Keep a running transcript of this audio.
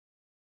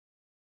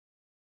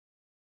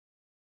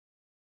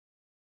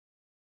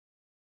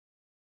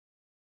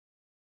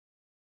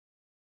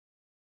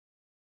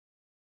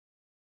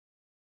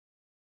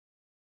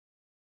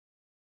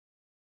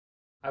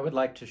I would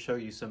like to show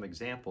you some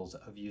examples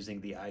of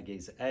using the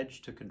Eyegaze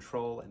Edge to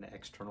control an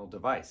external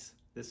device.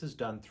 This is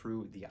done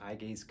through the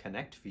Eyegaze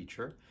Connect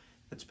feature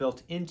that's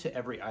built into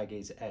every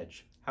Eyegaze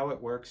Edge. How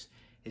it works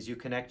is you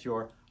connect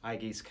your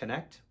Eyegaze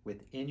Connect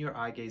within your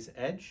Eyegaze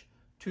Edge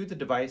to the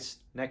device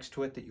next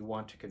to it that you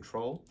want to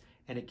control,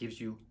 and it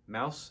gives you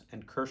mouse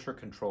and cursor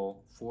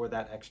control for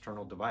that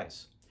external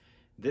device.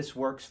 This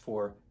works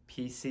for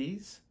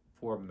PCs,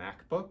 for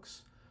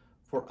MacBooks,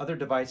 for other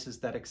devices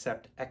that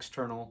accept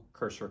external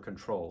cursor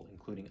control,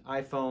 including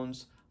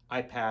iPhones,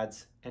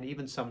 iPads, and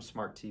even some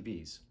smart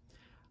TVs.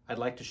 I'd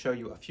like to show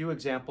you a few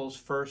examples,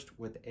 first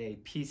with a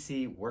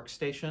PC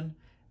workstation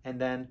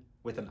and then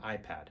with an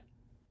iPad.